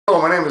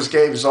My name is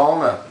Gabe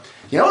Zollner.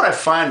 You know what I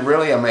find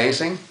really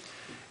amazing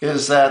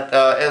is that,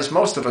 as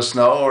most of us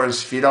know, or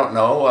as if you don't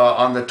know,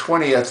 on the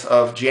 20th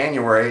of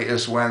January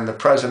is when the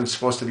president's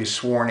supposed to be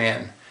sworn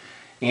in.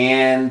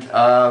 And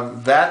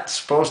that's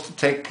supposed to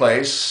take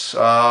place,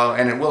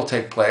 and it will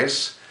take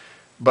place,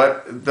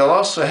 but they'll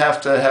also have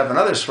to have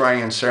another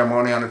swearing-in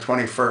ceremony on the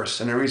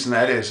 21st. And the reason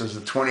that is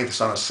the 20th is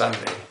on a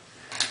Sunday.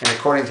 And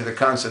according to the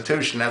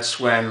Constitution, that's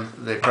when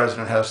the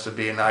president has to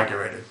be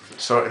inaugurated.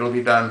 So it'll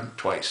be done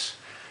twice.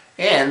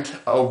 And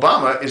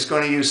Obama is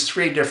going to use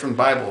 3 different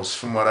Bibles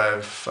from what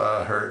I've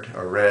heard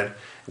or read.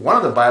 One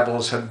of the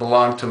Bibles had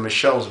belonged to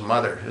Michelle's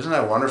mother. Isn't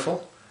that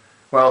wonderful?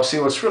 Well, see,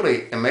 what's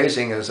really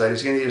amazing is that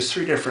he's going to use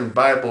 3 different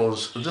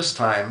Bibles this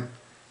time.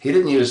 He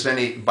didn't use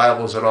any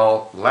Bibles at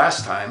all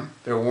last time.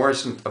 There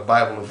wasn't a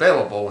Bible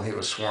available when he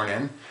was sworn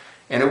in.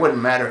 And it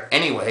wouldn't matter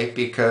anyway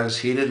because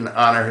he didn't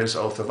honor his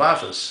oath of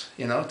office,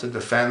 you know, to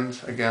defend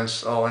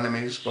against all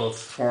enemies, both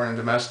foreign and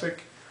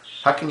domestic.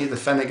 How can you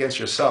defend against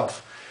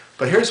yourself?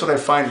 But here's what I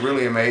find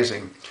really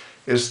amazing,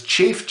 is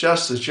Chief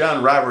Justice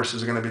John Roberts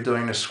is going to be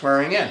doing the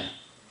swearing in.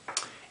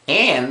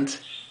 And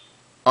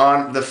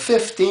on the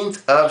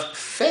 15th of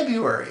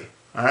February,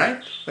 all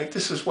right? Like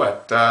this is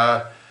what,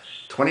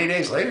 20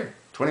 days later,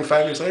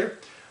 25 days later?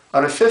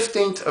 On the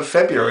 15th of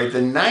February,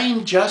 the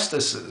 9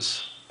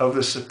 justices of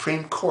the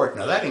Supreme Court,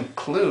 now that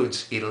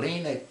includes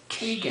Elena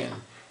Kagan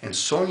and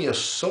Sonia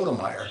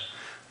Sotomayor,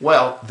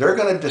 well, they're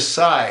going to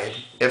decide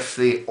if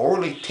the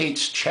Orly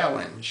Taitz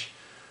challenge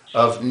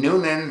of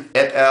Noonan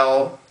et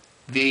al.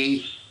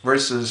 V.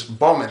 versus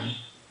Bowman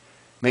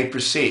may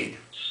proceed.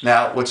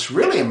 Now, what's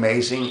really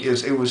amazing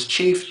is it was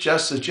Chief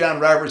Justice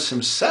John Roberts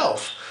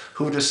himself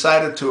who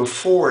decided to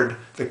afford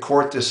the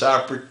court this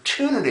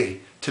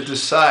opportunity to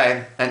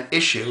decide an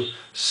issue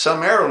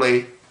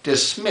summarily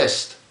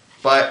dismissed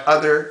by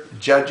other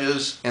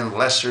judges in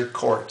lesser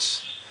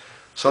courts.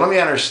 So let me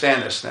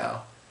understand this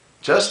now.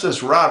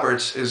 Justice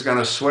Roberts is going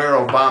to swear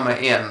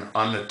Obama in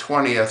on the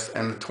 20th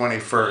and the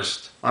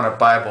 21st on a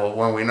Bible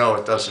when we know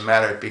it doesn't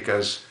matter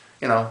because,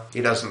 you know, he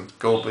doesn't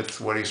go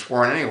with what he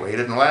swore in anyway. He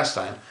didn't last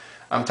time.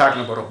 I'm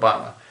talking about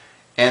Obama.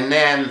 And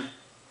then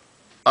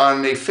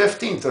on the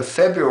 15th of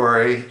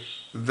February,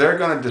 they're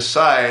going to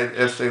decide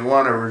if they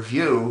want to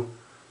review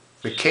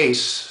the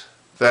case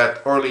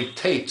that Orly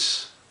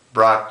Taitz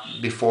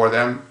brought before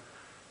them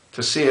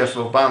to see if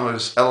Obama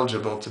is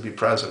eligible to be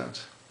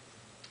president.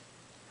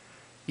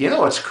 You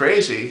know what's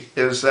crazy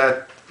is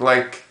that,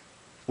 like,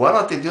 why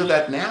don't they do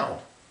that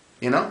now?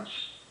 You know?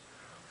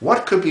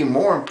 What could be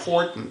more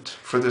important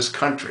for this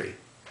country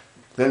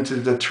than to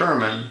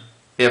determine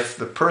if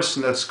the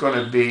person that's going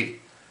to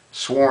be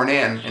sworn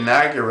in,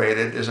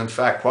 inaugurated, is in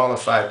fact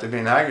qualified to be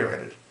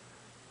inaugurated?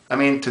 I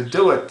mean, to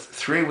do it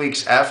 3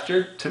 weeks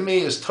after, to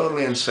me, is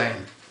totally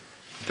insane.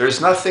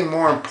 There's nothing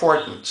more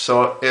important.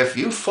 So if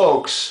you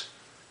folks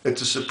at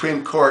the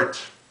Supreme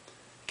Court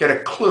get a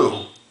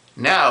clue,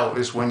 now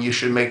is when you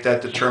should make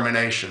that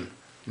determination,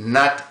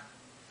 not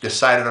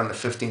decided on the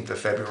 15th of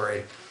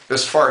February.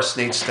 This farce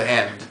needs to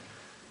end.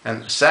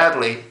 And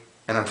sadly,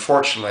 and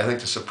unfortunately, I think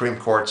the Supreme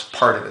Court's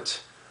part of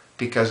it.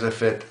 Because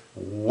if it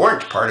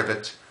weren't part of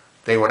it,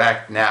 they would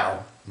act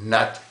now,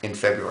 not in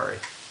February.